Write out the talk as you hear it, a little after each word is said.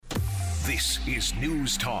This is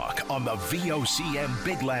News Talk on the VOCM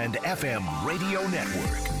Bigland FM radio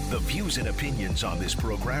network. The views and opinions on this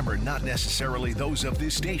program are not necessarily those of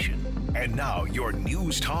this station. And now your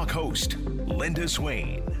News Talk host, Linda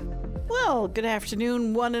Swain. Well, good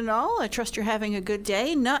afternoon, one and all. I trust you're having a good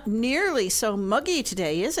day. Not nearly so muggy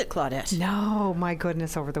today, is it, Claudette? No, my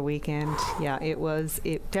goodness, over the weekend. Yeah,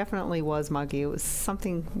 it definitely was muggy. It was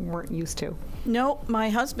something we weren't used to. No, my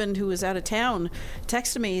husband, who was out of town,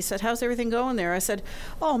 texted me. He said, "How's everything going there?" I said,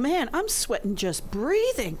 "Oh, man, I'm sweating just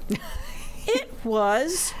breathing." It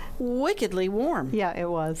was wickedly warm. Yeah, it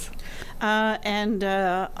was. And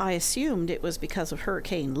I assumed it was because of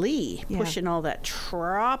Hurricane Lee pushing all that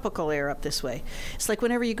tropical air up this way. It's like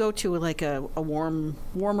whenever you go to like a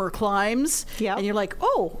warmer climes, and you're like,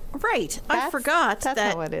 oh, right, I forgot that's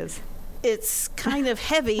that how it is. It's kind of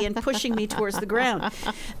heavy and pushing me towards the ground.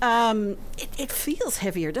 It feels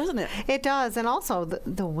heavier, doesn't it? It does. And also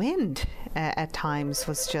the wind at times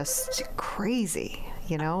was just crazy.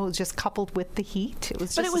 You know, just coupled with the heat. It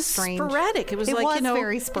was just strange. Sporadic. It was like,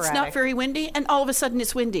 very sporadic. It's not very windy, and all of a sudden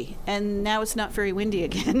it's windy. And now it's not very windy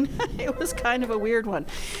again. It was kind of a weird one.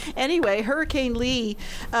 Anyway, Hurricane Lee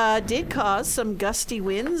did cause some gusty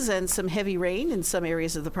winds and some heavy rain in some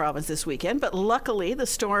areas of the province this weekend. But luckily, the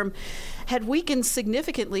storm had weakened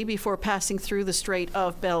significantly before passing through the Strait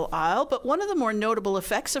of Belle Isle. But one of the more notable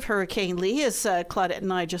effects of Hurricane Lee, as Claudette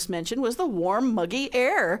and I just mentioned, was the warm, muggy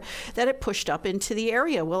air that it pushed up into the area.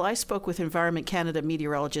 Well, I spoke with Environment Canada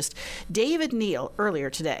meteorologist David Neal earlier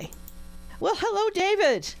today. Well, hello,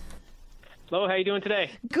 David. Hello, how are you doing today?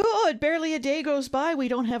 Good. Barely a day goes by. We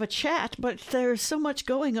don't have a chat, but there's so much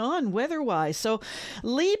going on weather-wise. So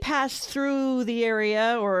Lee passed through the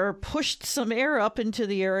area, or pushed some air up into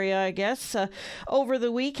the area, I guess, over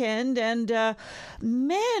the weekend. And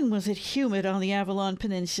man, was it humid on the Avalon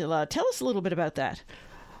Peninsula. Tell us a little bit about that.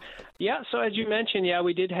 Yeah, so as you mentioned,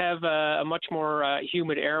 we did have a much more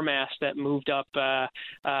humid air mass that moved up. A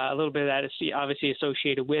little bit of that is obviously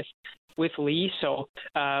associated with Lee. So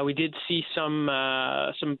we did see some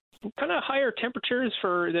kind of higher temperatures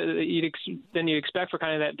than you'd expect for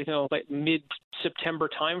kind of that like mid-September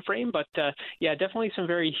time frame. But definitely some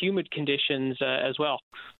very humid conditions as well.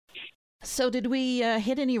 So did we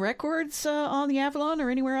hit any records on the Avalon or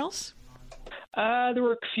anywhere else? There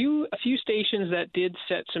were a few stations that did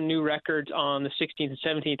set some new records on the 16th and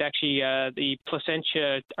 17th. Actually, the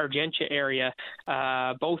Placentia-Argentia area,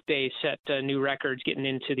 both days set new records, getting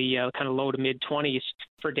into the kind of low to mid 20s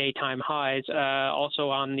for daytime highs. Also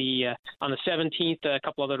on the 17th, a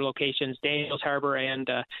couple other locations, Daniels Harbor and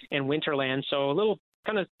Winterland. So a little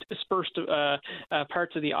kind of dispersed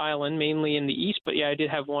parts of the island, mainly in the east. But I did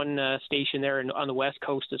have one station there on the west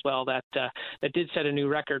coast as well that did set a new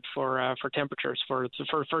record for temperatures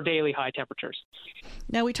for daily high temperatures.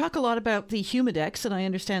 Now we talk a lot about the humidex, and I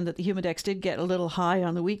understand that the humidex did get a little high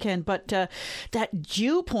on the weekend. But that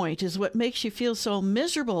dew point is what makes you feel so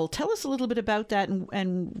miserable. Tell us a little bit about that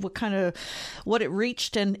and what it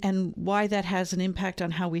reached and why that has an impact on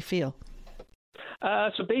how we feel.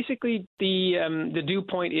 So basically, the dew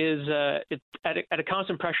point is at a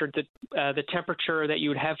constant pressure. The temperature that you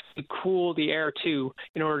would have to cool the air to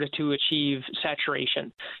in order to achieve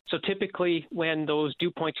saturation. So typically, when those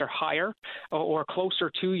dew points are higher or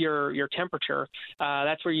closer to your temperature,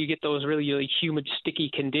 that's where you get those really, really humid,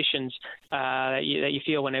 sticky conditions that you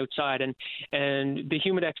feel when outside. And the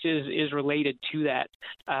humidex is related to that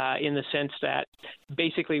in the sense that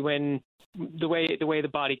basically when the way the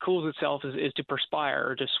body cools itself is to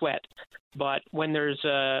perspire or to sweat. But when there's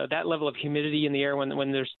that level of humidity in the air,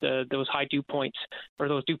 when there's those high dew points or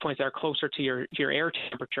those dew points that are closer to your air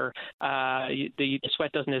temperature, the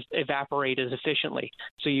sweat doesn't evaporate as efficiently.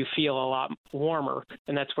 So you feel a lot warmer,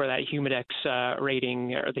 and that's where that humidex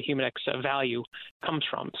rating or the humidex value comes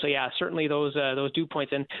from. So certainly those dew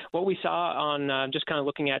points. And what we saw on just kind of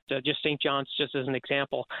looking at just St. John's just as an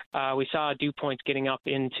example, we saw dew points getting up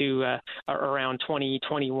into around 20,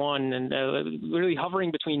 21, and really hovering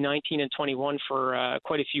between 19 and 21 for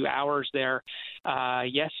quite a few hours there.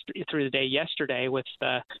 Through the day yesterday with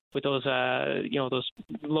those those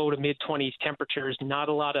low to mid 20s temperatures. Not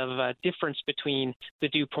a lot of difference between the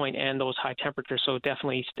dew point and those high temperatures. So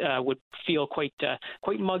definitely would feel quite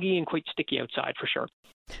muggy and quite sticky outside for sure.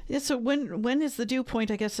 Yeah. So when is the dew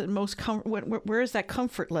point? I guess at most where is that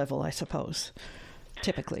comfort level? I suppose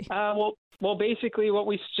typically. Well, basically, what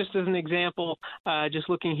we just as an example, just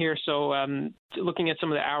looking here. So, looking at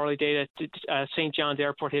some of the hourly data, St. John's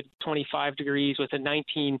Airport hit 25 degrees with a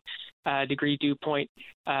 19 degree dew point.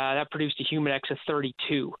 That produced a humidex of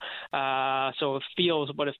 32. So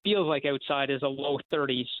what it feels like outside is a low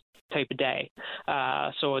 30s type of day.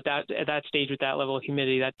 So at that stage with that level of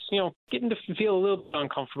humidity, that's getting to feel a little bit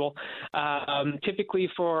uncomfortable. Typically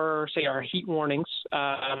for say our heat warnings,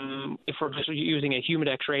 if we're just using a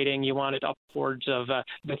humidex rating, you want it upwards of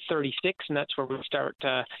the 36, and that's where we start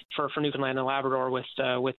for Newfoundland and Labrador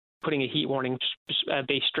with putting a heat warning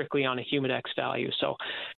based strictly on a humidex value. So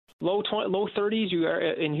low 30s, you are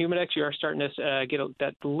in humidex. You are starting to get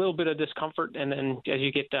that little bit of discomfort, and then as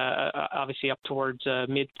you get obviously up towards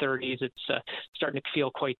mid 30s, it's starting to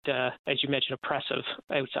feel quite, as you mentioned, oppressive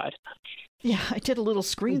outside. Yeah, I did a little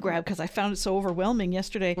screen grab because I found it so overwhelming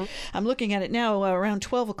yesterday. I'm looking at it now around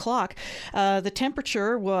 12 o'clock. The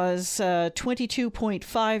temperature was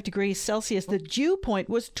 22.5 degrees Celsius. The dew point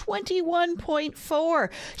was 21.4.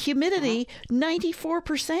 Humidity,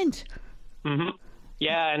 94%. Mm-hmm.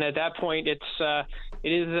 Yeah, and at that point, it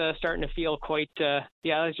is starting to feel quite, as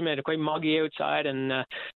you mentioned, quite muggy outside, and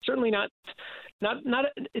certainly not. That's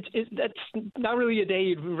not really a day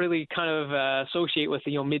you'd really kind of associate with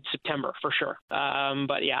mid-September for sure.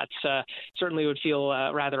 But yeah, it's certainly would feel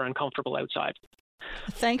rather uncomfortable outside.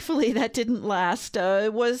 Thankfully, that didn't last.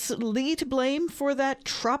 Was Lee to blame for that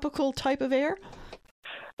tropical type of air?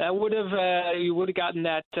 That would have you would have gotten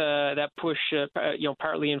that push,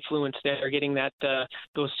 partly influenced there, getting that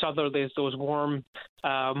those warm,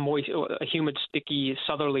 moist, humid, sticky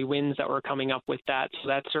southerly winds that were coming up with that. So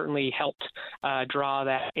that certainly helped draw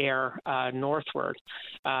that air northward.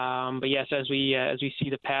 But yes, as we see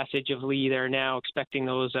the passage of Lee there now, expecting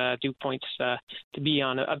those dew points to be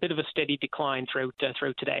on a bit of a steady decline throughout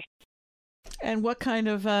today. And what kind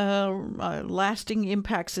of lasting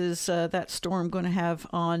impacts is that storm going to have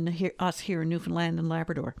on us here in Newfoundland and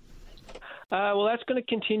Labrador? Well, that's going to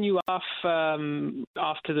continue off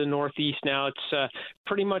to the northeast now. It's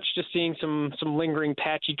pretty much just seeing some lingering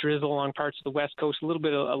patchy drizzle along parts of the west coast, a little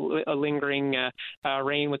bit of a lingering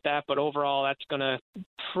rain with that, but overall that's going to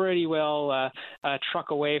pretty well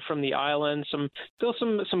truck away from the island. Some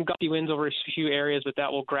gusty winds over a few areas, but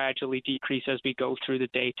that will gradually decrease as we go through the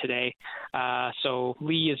day today. So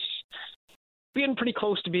Lee is getting pretty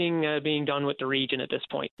close to being done with the region at this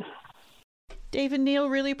point. David Neal,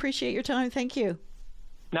 really appreciate your time. Thank you.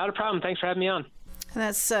 Not a problem. Thanks for having me on. And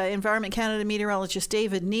that's Environment Canada meteorologist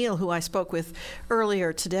David Neal, who I spoke with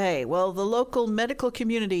earlier today. Well, the local medical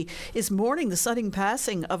community is mourning the sudden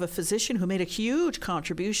passing of a physician who made a huge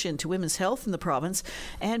contribution to women's health in the province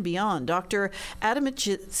and beyond. Dr.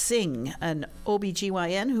 Adamajit Singh, an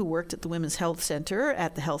OBGYN who worked at the Women's Health Centre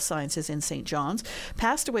at the Health Sciences in St. John's,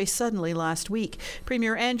 passed away suddenly last week.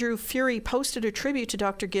 Premier Andrew Furey posted a tribute to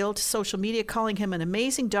Dr. Gill to social media, calling him an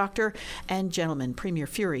amazing doctor and gentleman. Premier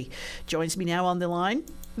Furey joins me now on the line.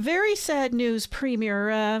 Very sad news,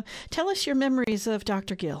 Premier. Tell us your memories of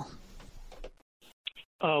Dr. Gill.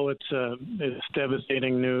 Oh, it's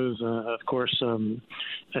devastating news. Of course,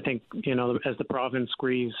 I think, as the province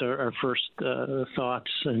grieves, our first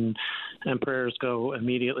thoughts and prayers go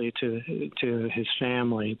immediately to his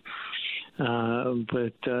family.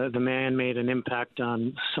 But the man made an impact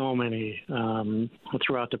on so many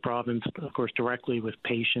throughout the province, of course, directly with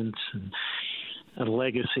patients and a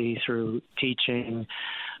legacy through teaching.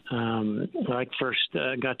 I first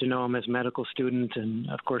got to know him as a medical student and,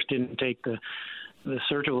 of course, didn't take the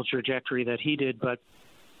surgical trajectory that he did, but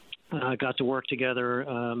got to work together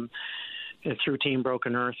through Team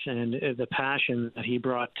Broken Earth, and the passion that he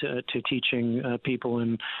brought to teaching people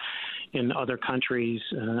in other countries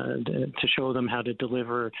to show them how to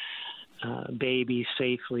deliver babies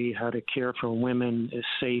safely, how to care for women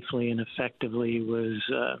safely and effectively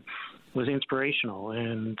was inspirational.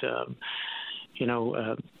 And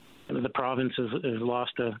the province has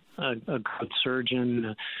lost a good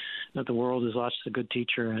surgeon, the world has lost a good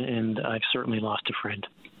teacher, and I've certainly lost a friend.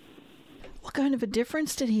 What kind of a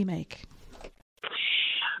difference did he make?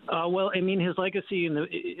 Well, I mean, his legacy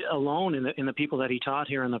alone in the people that he taught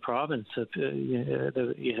here in the province,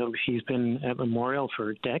 he's been at Memorial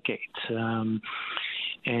for decades.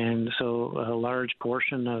 And so a large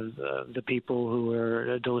portion of the people who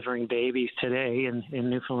are delivering babies today in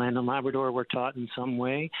Newfoundland and Labrador were taught in some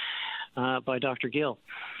way by Dr. Gill.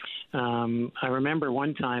 I remember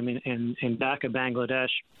one time in Dhaka,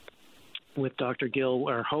 Bangladesh, with Dr. Gill,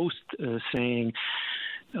 our host, saying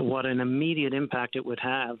what an immediate impact it would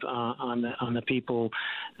have on the people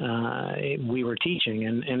we were teaching,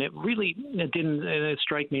 and it didn't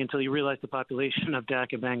strike me until you realize the population of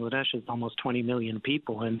Dhaka, Bangladesh is almost 20 million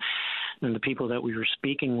people, and the people that we were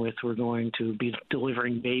speaking with were going to be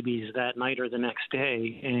delivering babies that night or the next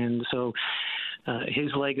day, and so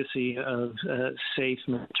his legacy of safe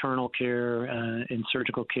maternal care and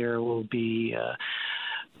surgical care will be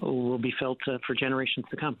felt for generations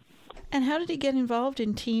to come. And how did he get involved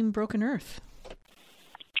in Team Broken Earth?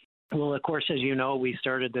 Well, of course, as you know, we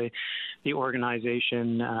started the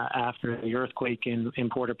organization after the earthquake in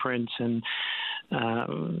Port-au-Prince, and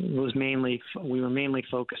we were mainly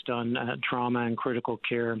focused on trauma and critical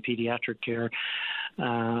care and pediatric care,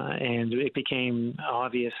 and it became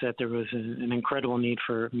obvious that there was an incredible need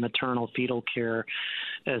for maternal fetal care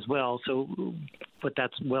as well. But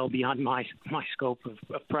that's well beyond my scope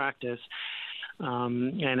of practice.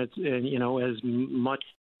 And it's as much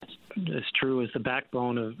as true as the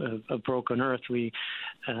backbone of Broken Earth. We,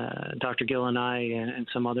 Dr. Gill and I and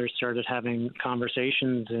some others started having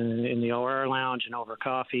conversations in the OR lounge and over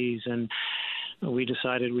coffees, and we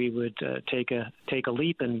decided we would take a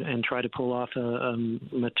leap and try to pull off a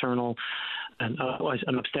maternal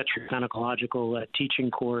an obstetric gynecological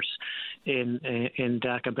teaching course in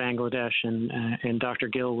Dhaka, Bangladesh, and Dr.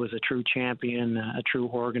 Gill was a true champion, a true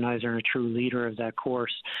organizer, and a true leader of that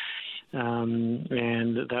course.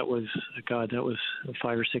 And that was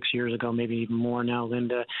 5 or 6 years ago, maybe even more now,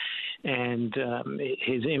 Linda. And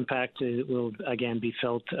his impact will again be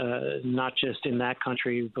felt not just in that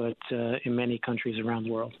country, but in many countries around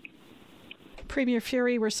the world. Premier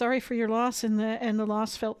Fury, we're sorry for your loss and the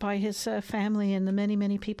loss felt by his family and the many,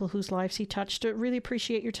 many people whose lives he touched. Really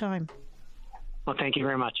appreciate your time. Well, thank you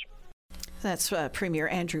very much. That's Premier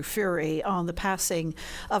Andrew Fury on the passing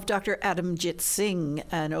of Dr. Adamjit Singh,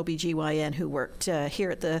 an OBGYN who worked here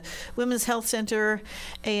at the Women's Health Centre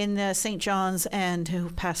in St. John's and who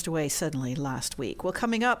passed away suddenly last week. Well,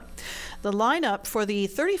 coming up, the lineup for the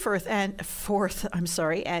 34th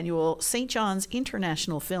annual St. John's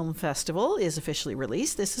International Film Festival is officially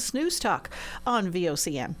released. This is News Talk on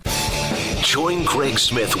VOCM. Join Greg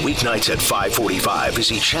Smith weeknights at 5:45 as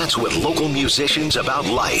he chats with local musicians about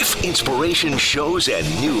life, inspiration, shows, and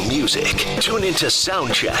new music. Tune into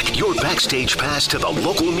Soundcheck, your backstage pass to the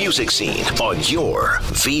local music scene on your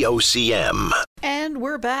VOCM. And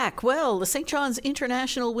we're back. Well, the St. John's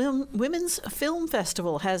International Women's Film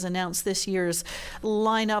Festival has announced this year's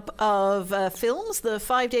lineup of films. The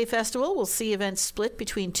 5-day festival will see events split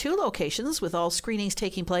between 2 locations, with all screenings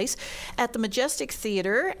taking place at the Majestic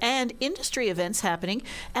Theatre and industry events happening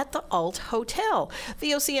at the Alt Hotel.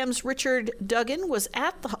 VOCM's Richard Duggan was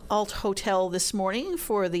at the Alt Hotel this morning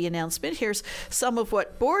for the announcement. Here's some of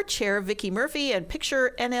what Board Chair Vicky Murphy and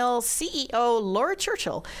Picture NL CEO Laura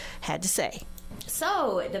Churchill had to say.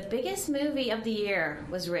 So, the biggest movie of the year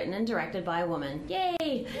was written and directed by a woman.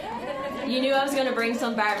 Yay! You knew I was going to bring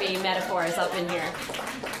some Barbie metaphors up in here.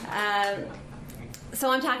 So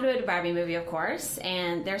I'm talking about a Barbie movie, of course,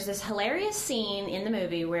 and there's this hilarious scene in the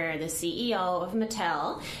movie where the CEO of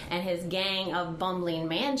Mattel and his gang of bumbling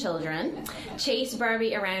man-children chase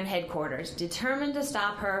Barbie around headquarters, determined to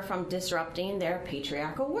stop her from disrupting their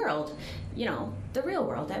patriarchal world. You know, the real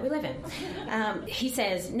world that we live in. He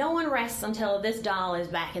says, no one rests until this doll is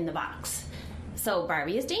back in the box. So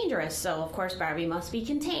Barbie is dangerous, so of course Barbie must be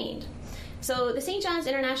contained. So the St. John's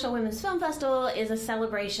International Women's Film Festival is a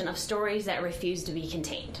celebration of stories that refuse to be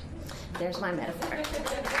contained. There's my metaphor.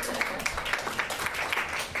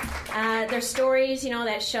 There's stories,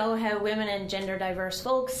 that show how women and gender diverse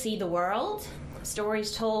folks see the world.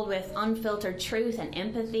 Stories told with unfiltered truth and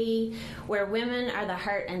empathy, where women are the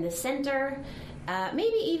heart and the center,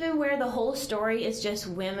 maybe even where the whole story is just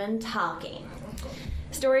women talking.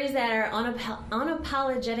 Stories that are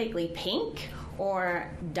unapologetically pink, or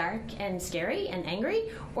dark and scary and angry,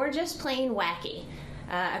 or just plain wacky.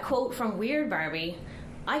 A quote from Weird Barbie,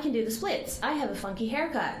 I can do the splits, I have a funky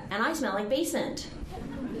haircut, and I smell like basement.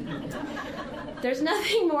 There's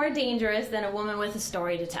nothing more dangerous than a woman with a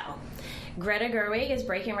story to tell. Greta Gerwig is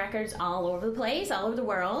breaking records all over the place, all over the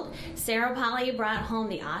world. Sarah Polley brought home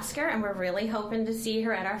the Oscar, and we're really hoping to see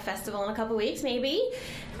her at our festival in a couple weeks, maybe.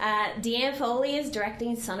 Deanne Foley is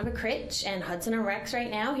directing Son of a Critch and Hudson and Rex right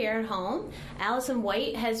now here at home. Alison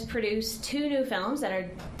White has produced 2 new films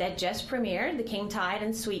that just premiered, The King Tide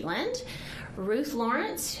and Sweetland. Ruth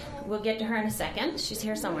Lawrence, we'll get to her in a second. She's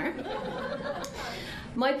here somewhere.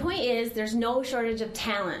 My point is, there's no shortage of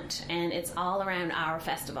talent, and it's all around our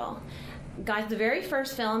festival. Guys, the very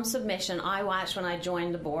first film submission I watched when I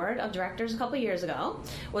joined the board of directors a couple years ago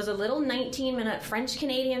was a little 19-minute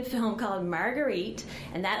French-Canadian film called Marguerite,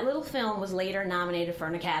 and that little film was later nominated for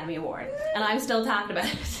an Academy Award. And I'm still talking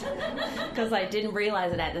about it because I didn't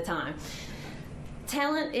realize it at the time.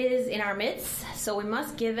 Talent is in our midst, so we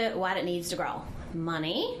must give it what it needs to grow.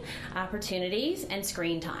 Money, opportunities, and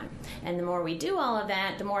screen time. And the more we do all of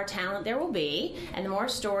that, the more talent there will be, and the more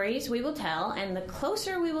stories we will tell, and the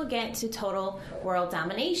closer we will get to total world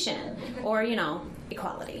domination, or,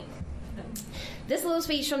 equality. This little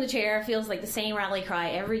speech from the chair feels like the same rally cry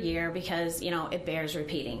every year because, it bears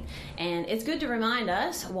repeating. And it's good to remind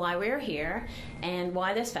us why we're here and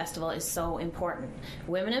why this festival is so important.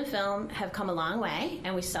 Women in film have come a long way,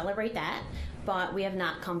 and we celebrate that, but we have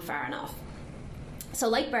not come far enough. So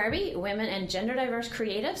like Barbie, women and gender diverse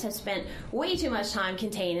creatives have spent way too much time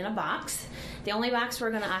contained in a box. The only box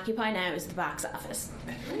we're going to occupy now is the box office.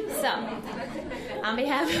 So, on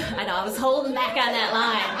behalf of, I know, I was holding back on that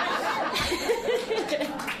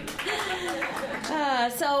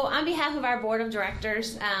line. So on behalf of our board of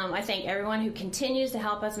directors, I thank everyone who continues to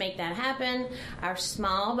help us make that happen. Our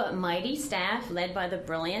small but mighty staff, led by the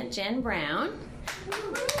brilliant Jen Brown.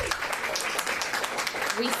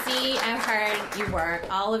 We see how hard you work,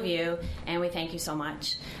 all of you, and we thank you so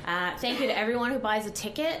much. Thank you to everyone who buys a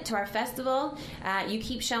ticket to our festival. You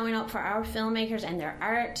keep showing up for our filmmakers and their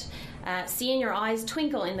art. Seeing your eyes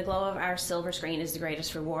twinkle in the glow of our silver screen is the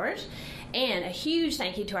greatest reward. And a huge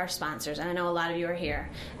thank you to our sponsors, and I know a lot of you are here.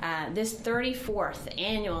 This 34th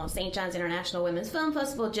annual St. John's International Women's Film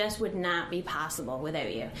Festival just would not be possible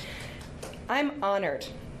without you. I'm honored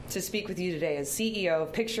to speak with you today as CEO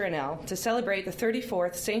of Picture NL to celebrate the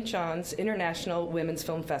 34th St. John's International Women's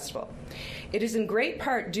Film Festival. It is in great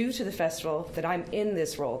part due to the festival that I'm in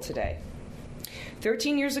this role today.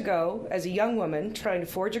 13 years ago, as a young woman trying to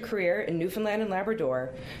forge a career in Newfoundland and Labrador,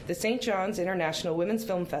 the St. John's International Women's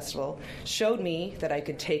Film Festival showed me that I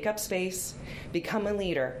could take up space, become a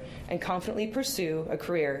leader, and confidently pursue a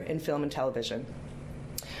career in film and television.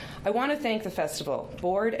 I want to thank the festival,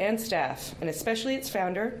 board and staff, and especially its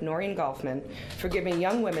founder, Noreen Golfman, for giving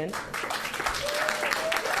young women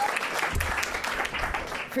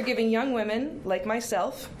like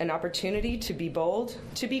myself an opportunity to be bold,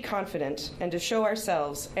 to be confident, and to show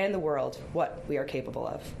ourselves and the world what we are capable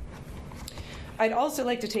of. I'd also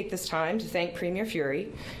like to take this time to thank Premier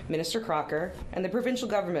Fury, Minister Crocker, and the provincial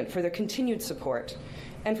government for their continued support,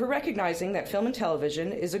 and for recognizing that film and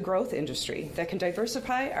television is a growth industry that can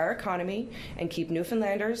diversify our economy and keep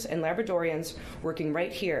Newfoundlanders and Labradorians working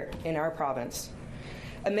right here in our province.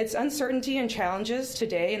 Amidst uncertainty and challenges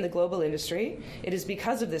today in the global industry, it is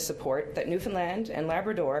because of this support that Newfoundland and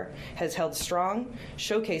Labrador has held strong,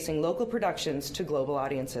 showcasing local productions to global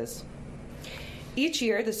audiences. Each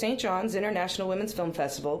year, the St. John's International Women's Film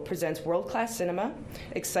Festival presents world-class cinema,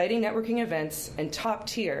 exciting networking events, and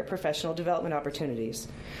top-tier professional development opportunities.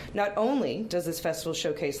 Not only does this festival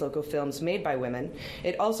showcase local films made by women,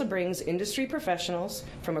 it also brings industry professionals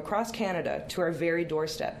from across Canada to our very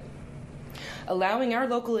doorstep, allowing our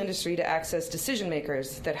local industry to access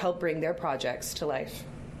decision-makers that help bring their projects to life.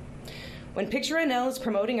 When Picture NL is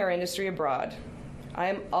promoting our industry abroad, I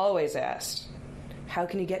am always asked, how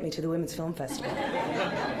can you get me to the Women's Film Festival?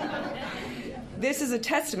 This is a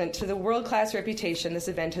testament to the world-class reputation this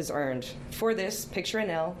event has earned. For this, Picture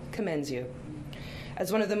NL commends you.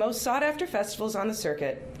 As one of the most sought-after festivals on the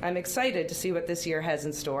circuit, I'm excited to see what this year has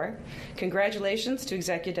in store. Congratulations to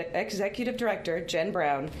Executive Director Jen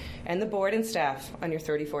Brown and the board and staff on your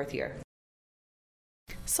 34th year.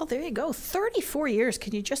 So there you go, 34 years.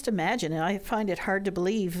 Can you just imagine? And I find it hard to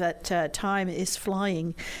believe that time is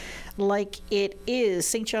flying like it is.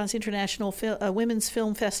 St. John's International Women's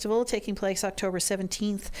Film Festival taking place October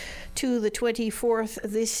 17th to the 24th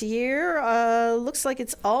this year. Looks like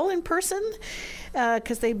it's all in person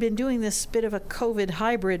because they've been doing this bit of a COVID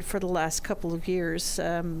hybrid for the last couple of years,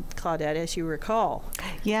 Claudette, as you recall.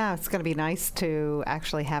 Yeah, it's going to be nice to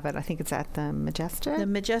actually have it. I think it's at the Majestic. The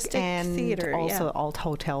Majestic Theatre. And also Alt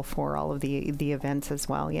Hotel for all of the events as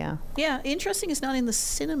well, yeah. Yeah, interesting it's not in the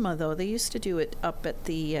cinema, though. They used to do it up at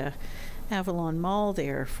the Avalon Mall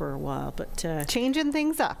there for a while, but changing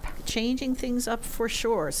things up for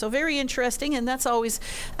sure. So very interesting, and that's always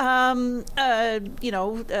there's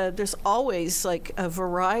always like a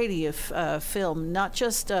variety of film, not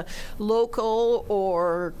just local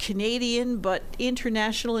or Canadian, but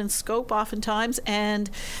international in scope oftentimes, and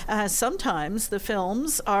sometimes the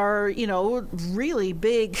films are really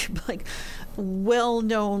big, like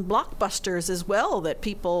well-known blockbusters as well that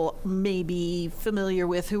people may be familiar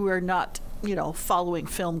with who are not following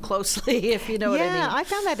film closely, if you know what I mean. Yeah, I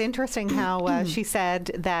found that interesting how she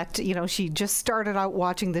said that, she just started out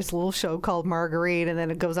watching this little show called Marguerite, and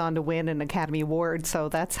then it goes on to win an Academy Award. So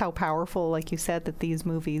that's how powerful, like you said, that these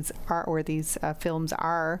movies are, or these films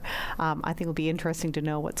are. I think it'll be interesting to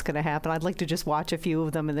know what's going to happen. I'd like to just watch a few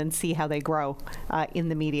of them and then see how they grow in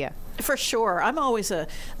the media. For sure. I'm always a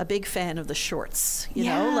big fan of the shorts,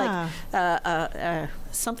 like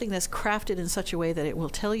something that's crafted in such a way that it will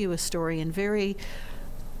tell you a story in very,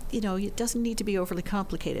 it doesn't need to be overly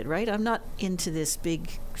complicated, right? I'm not into this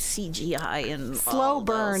big CGI and slow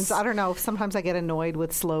burns. I don't know. Sometimes I get annoyed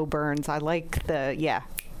with slow burns. I like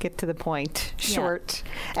get to the point, short.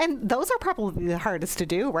 Yeah. And those are probably the hardest to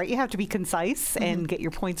do, right? You have to be concise and get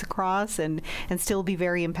your points across and still be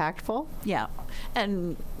very impactful. Yeah.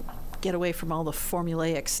 And get away from all the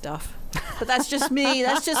formulaic stuff. But that's just me.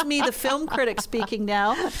 That's just me, the film critic, speaking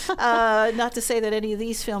now. Not to say that any of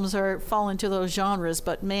these films fall into those genres,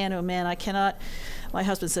 but man, oh man, I cannot. My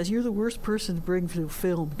husband says, you're the worst person to bring to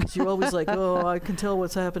film because you're always like, oh, I can tell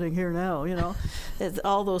what's happening here now, It's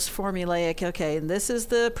all those formulaic, okay, and this is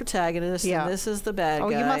the protagonist, and this is the bad guy. Oh,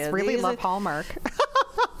 you must really love Hallmark.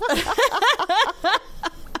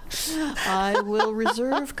 I will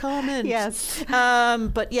reserve comment. Yes.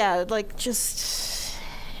 But yeah, like just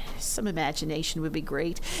some imagination would be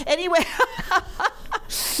great. Anyway.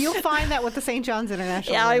 You'll find that with the St. John's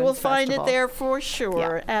International Yeah, Women's I will find Festival. it there for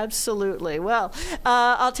sure. Yeah. Absolutely. Well,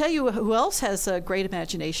 I'll tell you who else has a great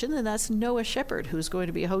imagination, and that's Noah Shepherd, who's going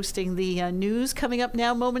to be hosting the news coming up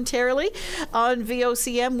now momentarily on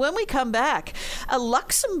VOCM. When we come back,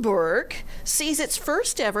 Luxembourg sees its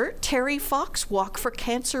first ever Terry Fox Walk for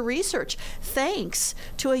Cancer Research, thanks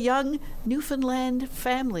to a young Newfoundland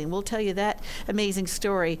family. And we'll tell you that amazing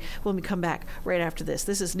story when we come back right after this.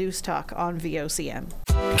 This is News Talk on VOCM.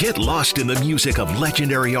 Get lost in the music of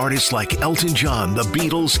legendary artists like Elton John, the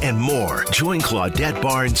Beatles, and more. Join Claudette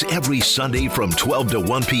Barnes every Sunday from 12 to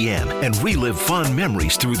 1 p.m. and relive fond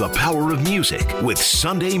memories through the power of music with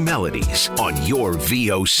Sunday Melodies on your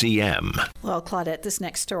VOCM. Well, Claudette, this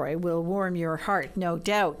next story will warm your heart, no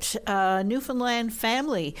doubt. A Newfoundland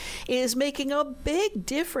family is making a big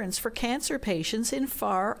difference for cancer patients in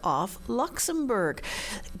far-off Luxembourg.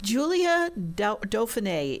 Julia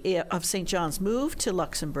Dauphiné of St. John's moved to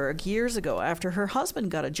Luxembourg years ago after her husband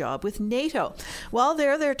got a job with NATO. While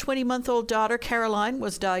there, their 20-month-old daughter, Caroline,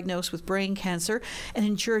 was diagnosed with brain cancer and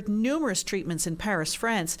endured numerous treatments in Paris,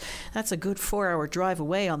 France. That's a good 4-hour drive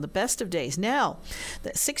away on the best of days. Now,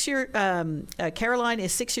 Caroline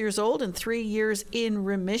is 6 years old and 3 years in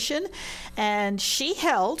remission, and she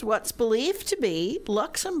held what's believed to be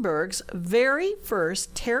Luxembourg's very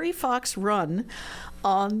first Terry Fox run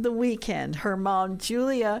on the weekend. Her mom,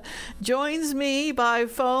 Julia, joins me by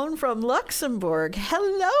phone from Luxembourg.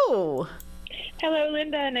 Hello. Hello,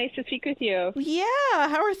 Linda. Nice to speak with you. Yeah.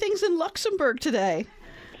 How are things in Luxembourg today?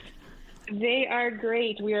 They are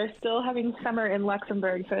great. We are still having summer in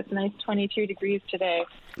Luxembourg, so it's a nice 22 degrees today.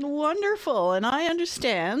 Wonderful. And I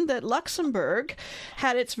understand that Luxembourg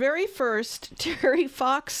had its very first Terry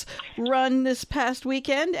Fox run this past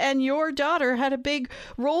weekend, and your daughter had a big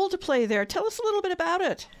role to play there. Tell us a little bit about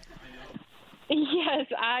it. Yes,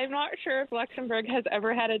 I'm not sure if Luxembourg has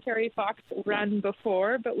ever had a Terry Fox run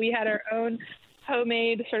before, but we had our own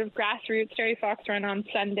homemade sort of grassroots Terry Fox run on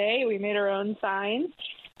Sunday. We made our own signs.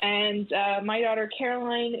 And my daughter,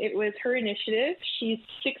 Caroline, it was her initiative. She's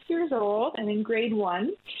 6 years old and in grade 1.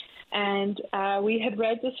 And we had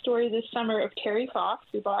read the story this summer of Terry Fox.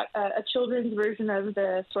 We bought a children's version of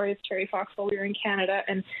the story of Terry Fox while we were in Canada.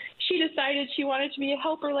 And she decided she wanted to be a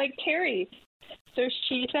helper like Terry. So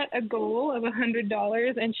she set a goal of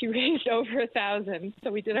 $100 and she raised over $1,000. So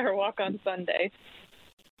we did our walk on Sunday.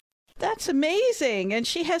 That's amazing. And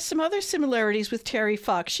she has some other similarities with Terry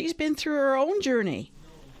Fox. She's been through her own journey.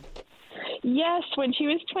 Yes, when she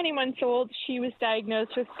was 20 months old, she was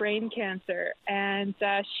diagnosed with brain cancer, and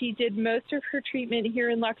she did most of her treatment here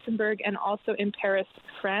in Luxembourg and also in Paris,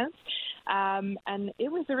 France. And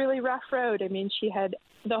it was a really rough road. I mean, she had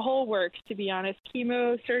the whole works, to be honest,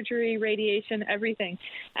 chemo, surgery, radiation, everything.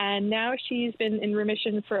 And now she's been in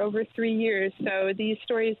remission for over 3 years. So these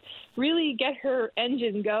stories really get her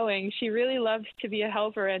engine going. She really loves to be a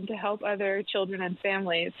helper and to help other children and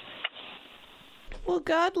families. Well,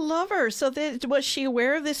 God love her. So was she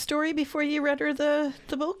aware of this story before you read her the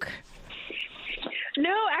book?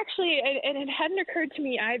 No, actually, and it hadn't occurred to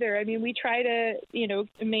me either. I mean, we try to,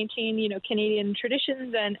 maintain, Canadian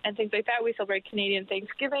traditions and things like that. We celebrate Canadian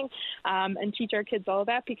Thanksgiving and teach our kids all of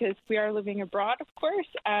that because we are living abroad, of course.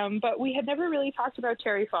 But we had never really talked about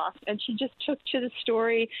Terry Fox, and she just took to the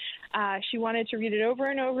story. She wanted to read it over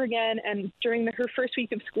and over again, and during her first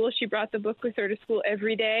week of school, she brought the book with her to school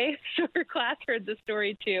every day, so her class heard the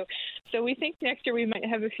story too. So we think next year we might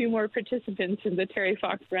have a few more participants in the Terry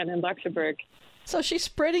Fox run in Luxembourg. So she's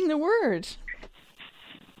spreading the word.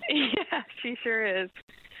 Yeah, she sure is.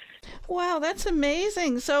 Wow, that's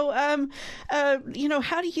amazing. So,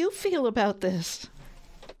 how do you feel about this?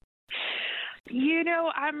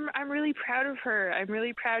 I'm really proud of her. I'm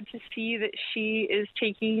really proud to see that she is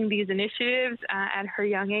taking these initiatives at her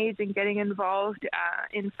young age and getting involved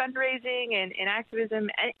in fundraising and in activism,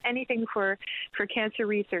 anything for cancer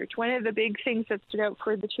research. One of the big things that stood out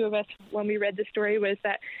for the two of us when we read the story was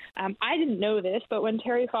that I didn't know this, but when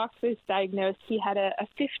Terry Fox was diagnosed, he had a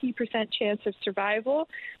 50% chance of survival,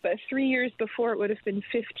 but 3 years before it would have been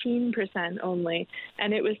 15% only.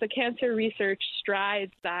 And it was the cancer research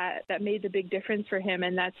strides that made the big difference for him,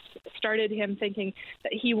 and that's started him thinking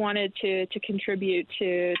that he wanted to contribute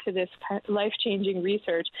to this life-changing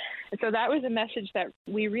research. And so that was a message that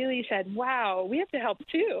we really said, wow, we have to help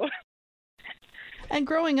too. And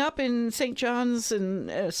growing up in St. John's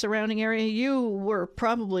and surrounding area, you were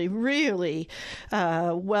probably really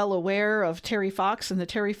well aware of Terry Fox and the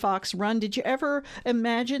Terry Fox Run. Did you ever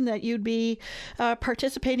imagine that you'd be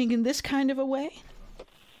participating in this kind of a way?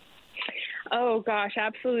 Oh, gosh,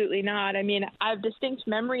 absolutely not. I mean, I have distinct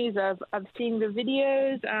memories of seeing the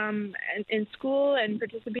videos in school and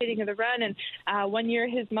participating in the run. And one year,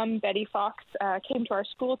 his mom, Betty Fox, came to our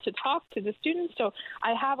school to talk to the students. So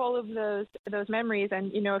I have all of those memories.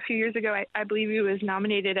 And, a few years ago, I believe he was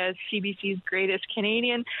nominated as CBC's Greatest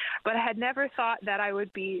Canadian. But I had never thought that I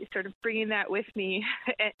would be sort of bringing that with me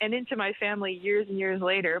and into my family years and years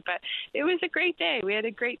later. But it was a great day. We had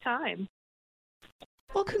a great time.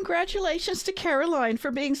 Well, congratulations to Caroline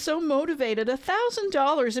for being so motivated.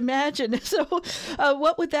 $1,000, imagine. So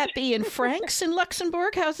what would that be in francs in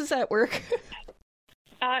Luxembourg? How does that work?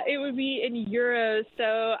 It would be in euros,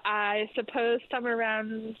 so I suppose somewhere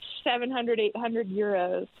around 700, 800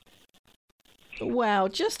 euros. Wow,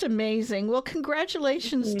 just amazing. Well,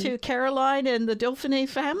 congratulations to Caroline and the Dauphiné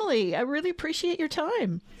family. I really appreciate your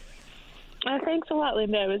time. Thanks a lot,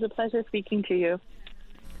 Linda. It was a pleasure speaking to you.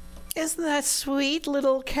 Isn't that sweet?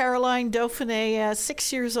 Little Caroline Dauphiné,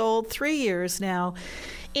 6 years old, 3 years now,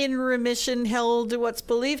 in remission, held what's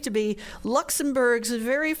believed to be Luxembourg's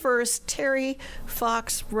very first Terry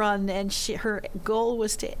Fox Run. And her goal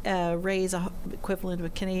was to raise a equivalent of a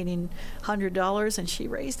Canadian $100, and she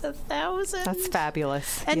raised $1,000. That's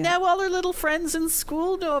fabulous. And now all her little friends in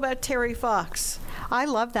school know about Terry Fox. I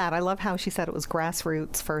love that. I love how she said it was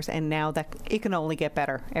grassroots first, and now that it can only get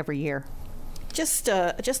better every year. Just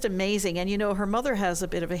amazing. And, her mother has a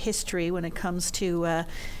bit of a history when it comes to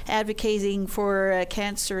advocating for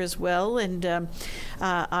cancer as well. And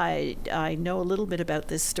I know a little bit about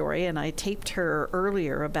this story, and I taped her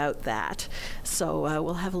earlier about that. So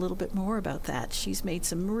we'll have a little bit more about that. She's made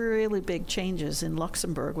some really big changes in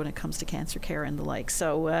Luxembourg when it comes to cancer care and the like.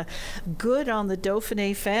 So good on the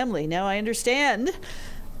Dauphiné family. Now, I understand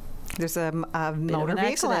there's a motor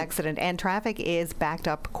vehicle accident, and traffic is backed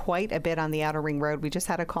up quite a bit on the Outer Ring Road. We just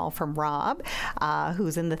had a call from Rob,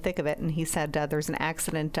 who's in the thick of it, and he said there's an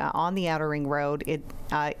accident on the Outer Ring Road. It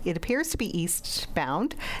appears to be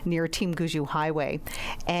eastbound near Team Gouju Highway,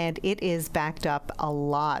 and it is backed up a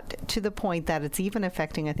lot to the point that it's even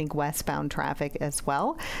affecting, I think, westbound traffic as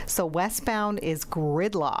well. So westbound is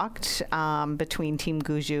gridlocked between Team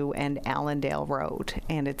Gouju and Allendale Road,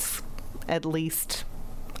 and it's at least,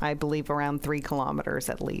 I believe, around 3 kilometers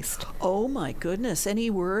at least. Oh my goodness. Any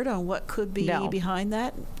word on what could be behind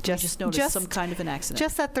that? Just noticed some kind of an accident.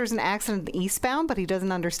 Just that there's an accident eastbound, but he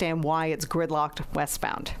doesn't understand why it's gridlocked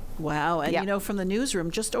westbound. Wow. And, from the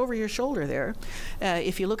newsroom, just over your shoulder there,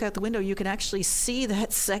 if you look out the window, you can actually see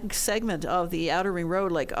that segment of the Outer Ring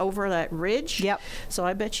Road, like over that ridge. Yep. So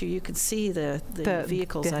I bet you can see the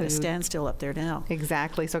vehicles at a standstill up there now.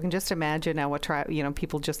 Exactly. So I can just imagine now what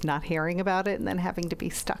people just not hearing about it and then having to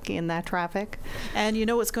be stuck in that traffic. And you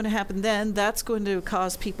know what's going to happen then? That's going to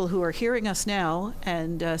cause people who are hearing us now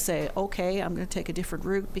and say, okay, I'm going to take a different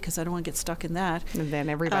route because I don't want to get stuck in that. And then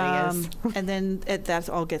everybody is. And then that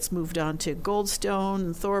all gets gets moved on to Goldstone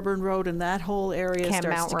and Thorburn Road, and that whole area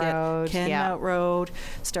Canmount Road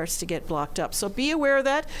starts to get blocked up. So be aware of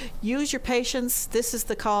that. Use your patience. This is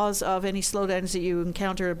the cause of any slowdowns that you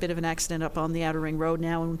encounter, a bit of an accident up on the Outer Ring Road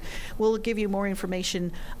now, and we'll give you more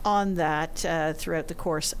information on that throughout the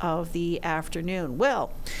course of the afternoon.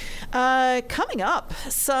 Well, coming up,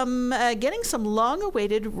 getting some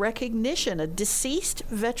long-awaited recognition. A deceased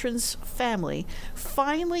veteran's family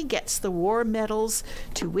finally gets the war medals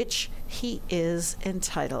to which he is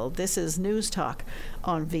entitled. This is News Talk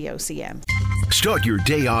on VOCM. Start your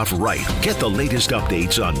day off right. Get the latest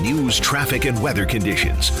updates on news, traffic, and weather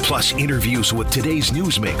conditions, plus interviews with today's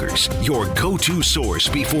newsmakers. Your go-to source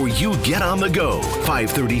before you get on the go.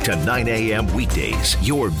 5:30 to 9 a.m. weekdays.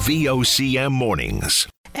 Your VOCM mornings.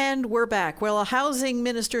 And we're back. Well, Housing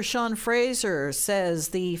Minister Sean Fraser says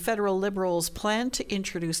the federal Liberals plan to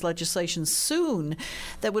introduce legislation soon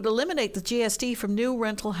that would eliminate the GST from new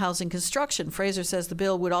rental housing construction. Fraser says the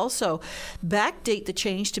bill would also backdate the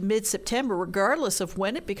change to mid-September, regardless of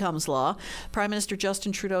when it becomes law. Prime Minister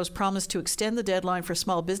Justin Trudeau's promise to extend the deadline for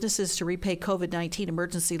small businesses to repay COVID-19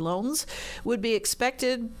 emergency loans would be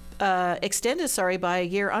extended by a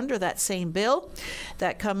year under that same bill.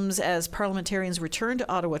 That comes as parliamentarians return to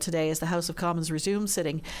Ottawa today as the House of Commons resumes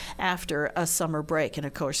sitting after a summer break. And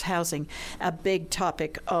of course, housing, a big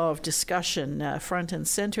topic of discussion front and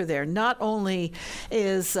center there. Not only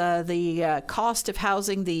is the cost of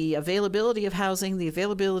housing, the availability of housing, the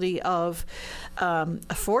availability of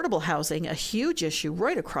affordable housing a huge issue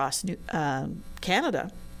right across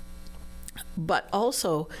Canada, but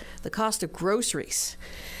also the cost of groceries.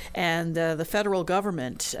 And the federal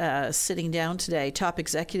government sitting down today, top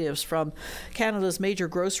executives from Canada's major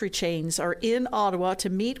grocery chains are in Ottawa to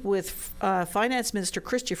meet with Finance Minister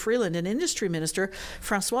Chrystia Freeland and Industry Minister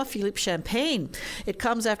François-Philippe Champagne. It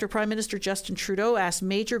comes after Prime Minister Justin Trudeau asked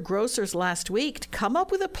major grocers last week to come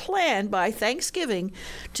up with a plan by Thanksgiving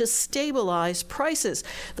to stabilize prices.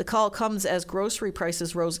 The call comes as grocery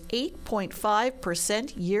prices rose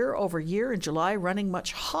 8.5% year over year in July, running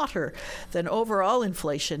much hotter than overall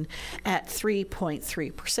inflation at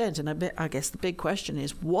 3.3%. And I guess the big question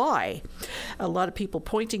is why? A lot of people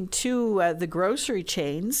pointing to the grocery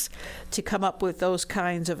chains to come up with those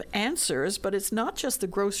kinds of answers, but it's not just the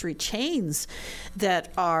grocery chains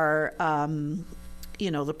that are,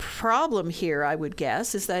 the problem here, I would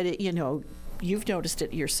guess, is that, you've noticed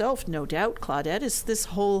it yourself, no doubt, Claudette, is this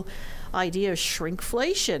whole idea of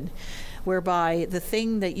shrinkflation, whereby the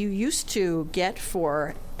thing that you used to get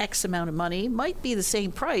for X amount of money might be the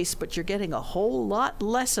same price, but you're getting a whole lot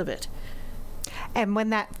less of it. And when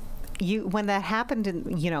that happened,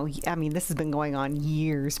 this has been going on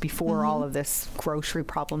years before all of this grocery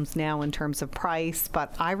problems now in terms of price.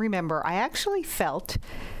 But I remember I actually felt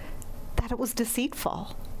that it was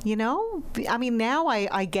deceitful. Now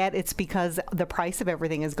I get it's because the price of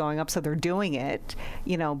everything is going up, so they're doing it,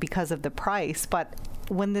 because of the price. But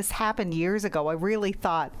when this happened years ago, I really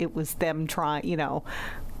thought it was them trying,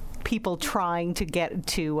 people trying to get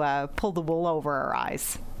to pull the wool over our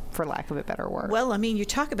eyes, for lack of a better word. Well, you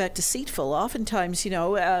talk about deceitful. Oftentimes,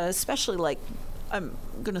 especially like, I'm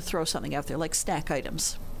going to throw something out there, like snack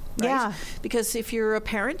items. Right? Yeah. Because if you're a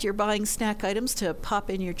parent, you're buying snack items to pop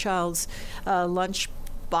in your child's lunch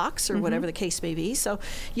box or whatever the case may be. So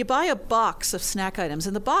you buy a box of snack items,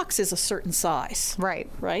 and the box is a certain size.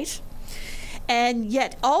 Right. And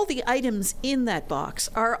yet all the items in that box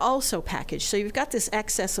are also packaged. So you've got this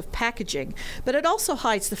excess of packaging, but it also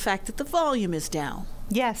hides the fact that the volume is down.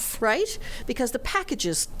 Yes. Right? Because the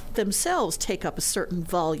packages themselves take up a certain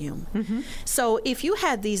volume. So if you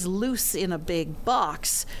had these loose in a big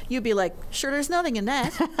box, you'd be like, sure, there's nothing in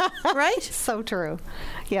that. Right? So true.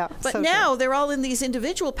 Yeah. But so now true. they're all in these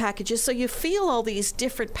individual packages, so you feel all these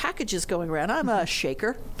different packages going around. I'm a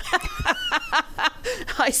shaker.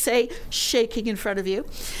 I say shaking in front of you.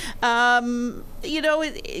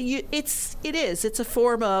 It's a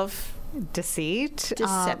form of deceit,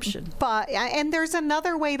 deception. And there's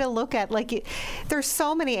another way to look at, there's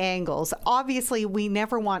so many angles. Obviously, we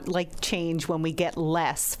never want change when we get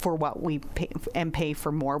less for what we pay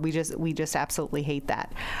for more. We just absolutely hate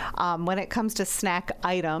that. When it comes to snack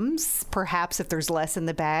items, perhaps if there's less in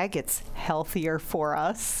the bag, it's healthier for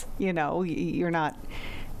us. You're not.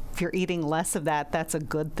 If you're eating less of that, that's a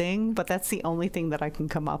good thing, but that's the only thing that I can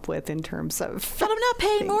come up with in terms of... But I'm not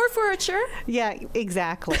paying more for it, sure. Yeah,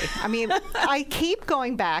 exactly. I keep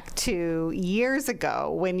going back to years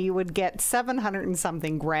ago when you would get 700 and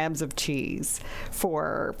something grams of cheese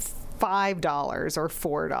for $5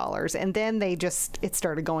 or $4, and then it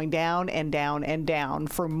started going down and down and down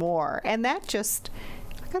for more, and that just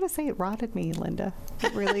gotta say, it rotted me, Linda.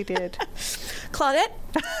 It really did. Claudette,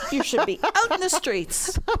 you should be out in the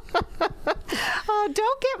streets.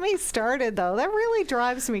 Don't get me started, though. That really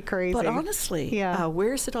drives me crazy. But honestly,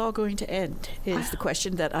 where's it all going to end is the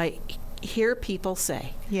question that I hear people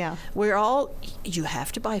say. Yeah. You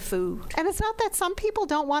have to buy food. And it's not that some people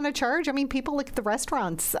don't want to charge. I mean, people like the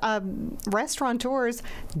restaurants, restaurateurs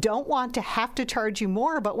don't want to have to charge you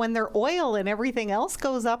more, but when their oil and everything else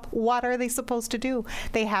goes up, what are they supposed to do?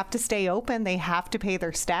 They have to stay open. They have to pay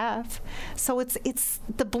their staff. So it's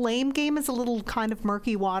the blame game is a little kind of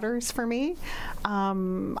murky waters for me.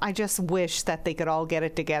 I just wish that they could all get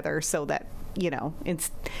it together so that,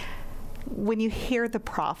 it's when you hear the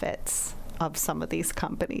profits of some of these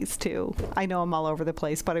companies too. I know I'm all over the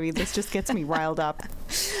place, but I mean, this just gets me riled up.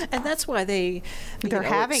 And that's why they're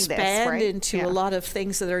having expand this, right? into a lot of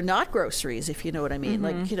things that are not groceries, if you know what I mean.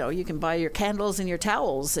 Mm-hmm. Like, you can buy your candles and your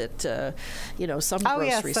towels at, some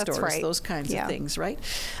grocery stores, right. those kinds of things, right?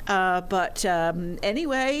 But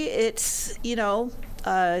anyway, it's,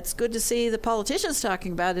 it's good to see the politicians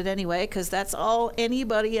talking about it anyway, because that's all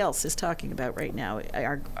anybody else is talking about right now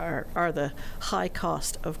are the high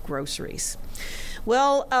cost of groceries.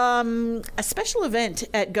 Well, a special event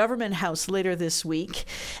at Government House later this week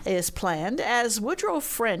is planned as Woodrow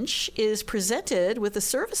French is presented with the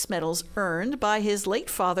service medals earned by his late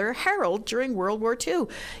father, Harold, during World War II.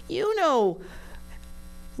 You know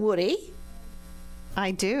Woody.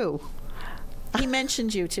 I do. He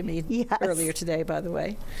mentioned you to me yes. earlier today, by the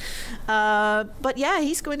way. But yeah,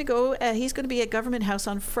 he's going to go. He's going to be at Government House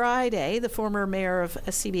on Friday. The former mayor of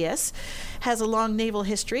CBS has a long naval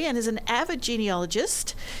history and is an avid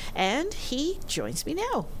genealogist. And he joins me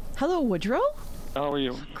now. Hello, Woodrow. How are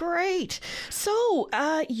you? Great. So,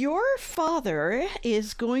 your father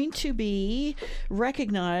is going to be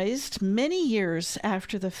recognized many years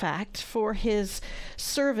after the fact for his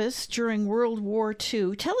service during World War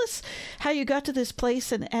II. Tell us how you got to this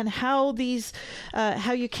place and how these,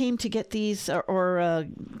 how you came to get these or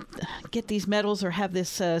get these medals or have this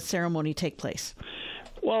ceremony take place.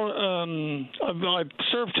 Well, I've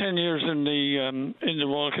served 10 years in the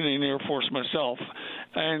Royal Canadian Air Force myself,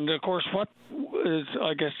 and of course, what is,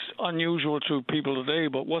 I guess, unusual to people today,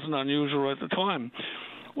 but wasn't unusual at the time,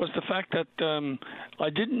 was the fact that I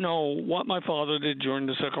didn't know what my father did during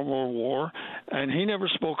the Second World War, and he never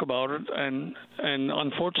spoke about it, and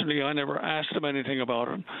unfortunately, I never asked him anything about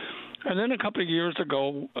it. And then a couple of years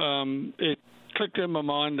ago, it clicked in my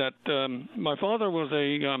mind that my father was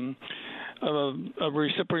a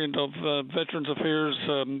recipient of Veterans Affairs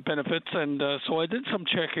benefits, and so I did some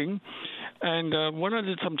checking. And when I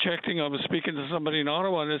did some checking, I was speaking to somebody in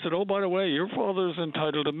Ottawa, and they said, "Oh, by the way, your father's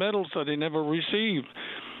entitled to medals that he never received."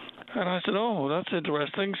 And I said, "Oh, that's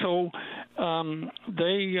interesting." So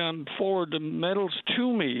they forwarded the medals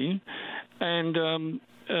to me, and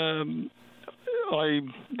I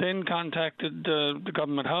then contacted the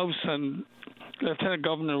Government House, and Lieutenant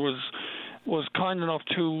Governor was kind enough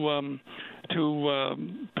to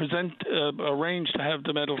arrange to have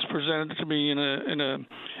the medals presented to me in a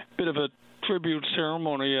bit of a tribute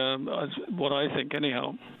ceremony, what I think,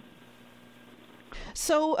 anyhow.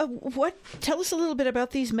 So, tell us a little bit about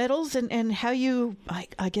these medals and how you,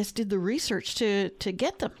 I guess, did the research to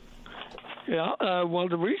get them. Yeah, well,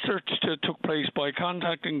 the research took place by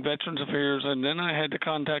contacting Veterans Affairs, and then I had to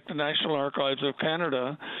contact the National Archives of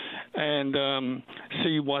Canada and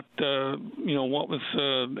see what was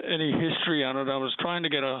any history on it. I was trying to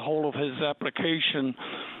get a hold of his application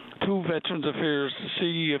to Veterans Affairs to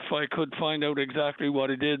see if I could find out exactly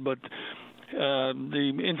what he did, but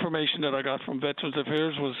the information that I got from Veterans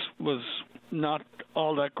Affairs was not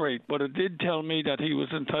all that great. But it did tell me that he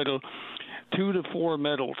was entitled 2 to 4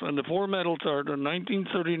 medals, and the 4 medals are the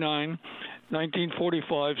 1939,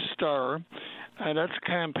 1945 Star, and that's a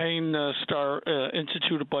campaign star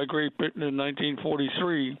instituted by Great Britain in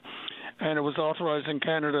 1943, and it was authorized in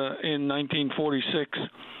Canada in 1946.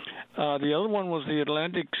 The other one was the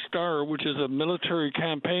Atlantic Star, which is a military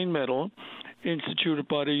campaign medal instituted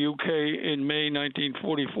by the UK in May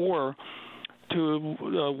 1944 to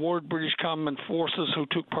award British combat forces who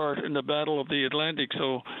took part in the Battle of the Atlantic.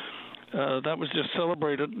 So that was just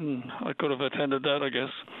celebrated, and I could have attended that, I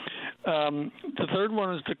guess. The third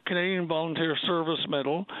one is the Canadian Volunteer Service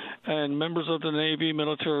Medal, and members of the Navy,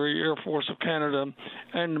 Military, Air Force of Canada,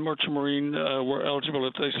 and the Merchant Marine were eligible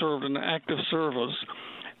if they served in active service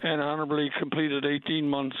and honorably completed 18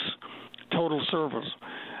 months total service.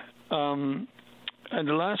 And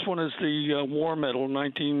the last one is the War Medal,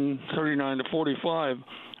 1939 to 45,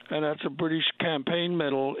 and that's a British campaign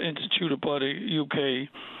medal instituted by the UK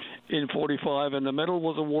in 45, and the medal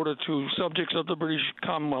was awarded to subjects of the British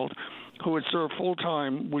Commonwealth who had served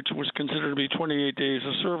full-time, which was considered to be 28 days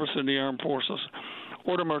of service in the armed forces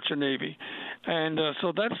or the Merchant Navy. And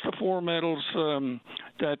so that's the 4 medals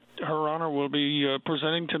that Her Honor will be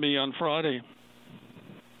presenting to me on Friday.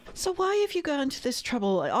 So why have you gone to this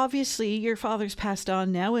trouble? Obviously, your father's passed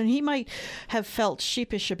on now, and he might have felt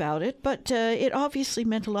sheepish about it, but it obviously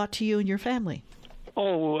meant a lot to you and your family.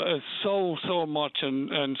 Oh, so much,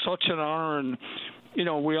 and such an honor. And, you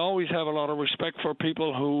know, we always have a lot of respect for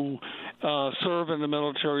people who serve in the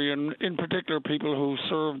military, and in particular people who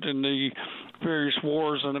served in the various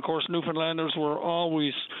wars. And, of course, Newfoundlanders were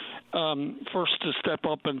always first to step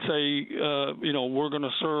up and say, you know, we're going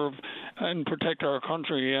to serve and protect our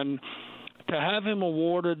country. And to have him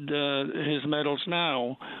awarded his medals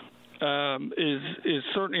now is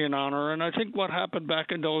certainly an honor. And I think what happened back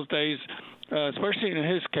in those days, especially in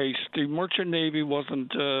his case, the Merchant Navy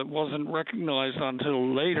wasn't recognized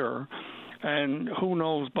until later. And who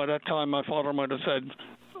knows, by that time my father might have said,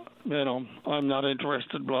 you know, I'm not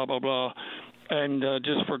interested, blah, blah, blah, and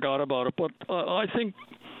just forgot about it. But I think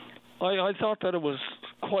I thought that it was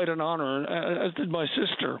quite an honor, as did my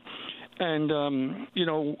sister. And, you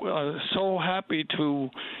know, so happy to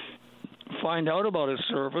find out about his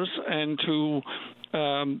service and to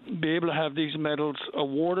be able to have these medals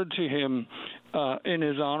awarded to him in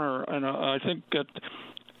his honor. And I think that,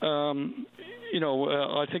 you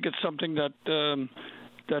know, I think it's something that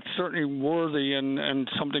that's certainly worthy and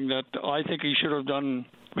something that I think he should have done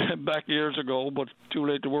back years ago, but too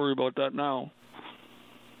late to worry about that now.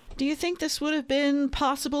 Do you think this would have been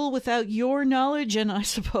possible without your knowledge and, I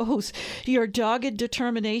suppose, your dogged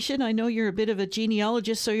determination? I know you're a bit of a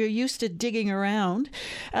genealogist, so you're used to digging around.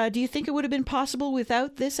 Do you think it would have been possible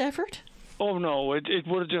without this effort? Oh no! It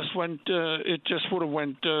would have just went. It just would have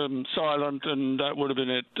went silent, and that would have been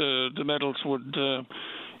it. The medals would.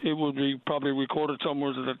 It would be probably recorded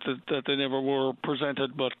somewhere that they never were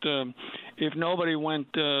presented. But if nobody went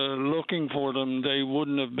looking for them, they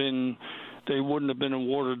wouldn't have been. They wouldn't have been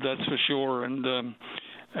awarded, that's for sure. And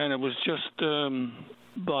it was just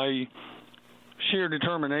by sheer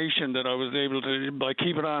determination that I was able to, by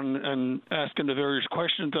keeping on and asking the various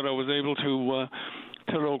questions, that I was able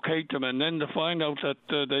to locate them, and then to find out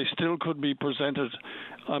that they still could be presented.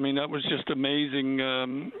 I mean, that was just amazing.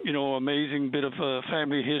 You know, amazing bit of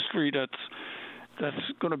family history that's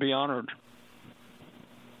going to be honored.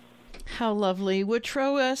 How lovely.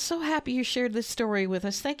 Woodrow, so happy you shared this story with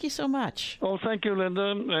us. Thank you so much. Oh, thank you,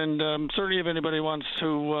 Linda. And certainly if anybody wants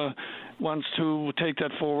to take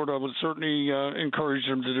that forward, I would certainly encourage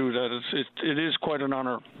them to do that. It is quite an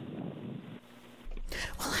honor.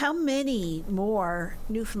 Well, how many more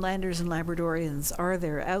Newfoundlanders and Labradorians are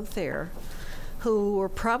there out there who are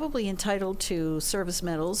probably entitled to service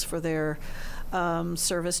medals for their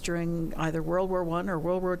service during either World War I or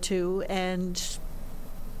World War II and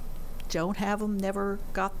don't have them, never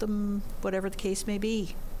got them, whatever the case may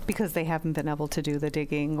be? Because they haven't been able to do the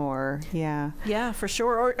digging, or yeah, for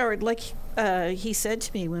sure. Or like he said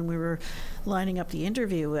to me when we were lining up the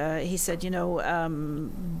interview, he said, you know,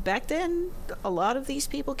 back then a lot of these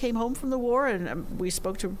people came home from the war, and we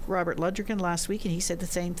spoke to Robert Ludrigan last week, and he said the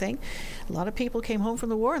same thing. A lot of people came home from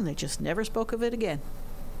the war and they just never spoke of it again.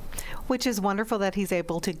 Which is wonderful that he's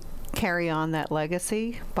able to carry on that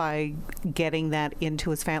legacy by getting that into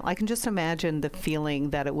his family. I can just imagine the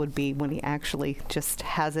feeling that it would be when he actually just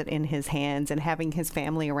has it in his hands and having his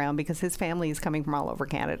family around, because his family is coming from all over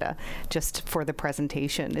Canada just for the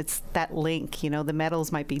presentation. It's that link, you know, the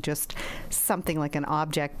medals might be just something like an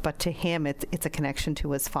object, but to him it's a connection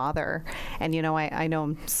to his father. And, you know, I know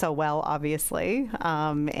him so well, obviously,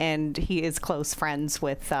 and he is close friends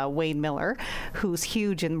with Wayne Miller, who's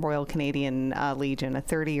huge in Royal Canadian Legion, a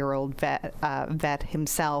 30-year-old vet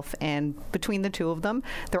himself, and between the two of them,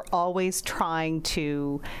 they're always trying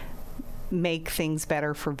to make things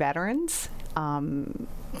better for veterans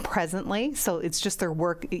presently. So it's just their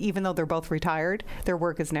work, even though they're both retired, their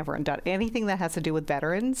work is never undone. Anything that has to do with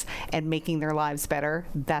veterans and making their lives better,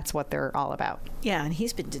 that's what they're all about. Yeah, and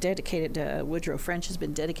he's been dedicated, Woodrow French has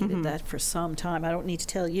been dedicated to that for some time. I don't need to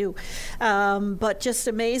tell you. But just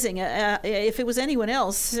amazing. If it was anyone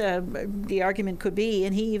else, the argument could be,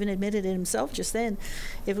 and he even admitted it himself just then,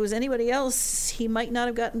 if it was anybody else, he might not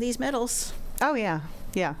have gotten these medals. Oh, yeah.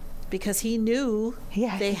 Yeah. Because he knew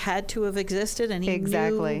they had to have existed, and he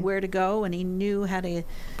knew where to go, and he knew how to...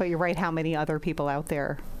 But you're right, how many other people out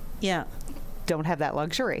there don't have that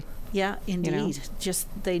luxury? Yeah, indeed. You know?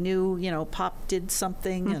 Just they knew, you know, Pop did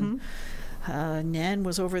something, and Nan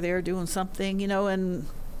was over there doing something, you know, and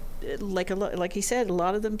like he said, a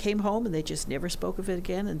lot of them came home and they just never spoke of it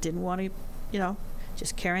again and didn't want to,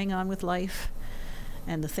 just carrying on with life.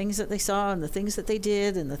 And the things that they saw and the things that they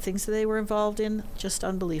did and the things that they were involved in, just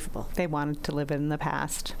unbelievable. They wanted to live in the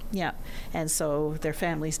past. Yeah. And so their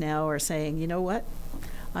families now are saying, you know what?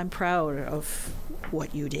 I'm proud of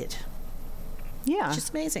what you did. Yeah. It's just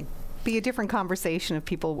amazing. Be a different conversation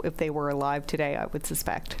if they were alive today, I would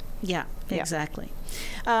suspect. Yeah, exactly.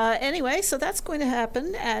 Anyway, so that's going to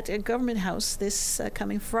happen at a Government House this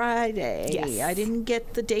coming Friday. Yes. I didn't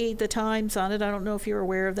get the times on it. I don't know if you're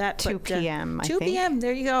aware of that. 2 p.m., I 2 think. p.m.,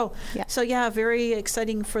 there you go. Yeah. So, very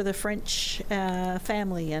exciting for the French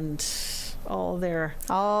family and all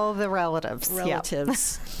the relatives. Yep.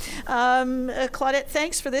 Claudette,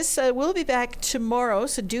 thanks for this. We'll be back tomorrow,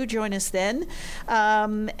 so do join us then.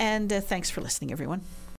 And thanks for listening, everyone.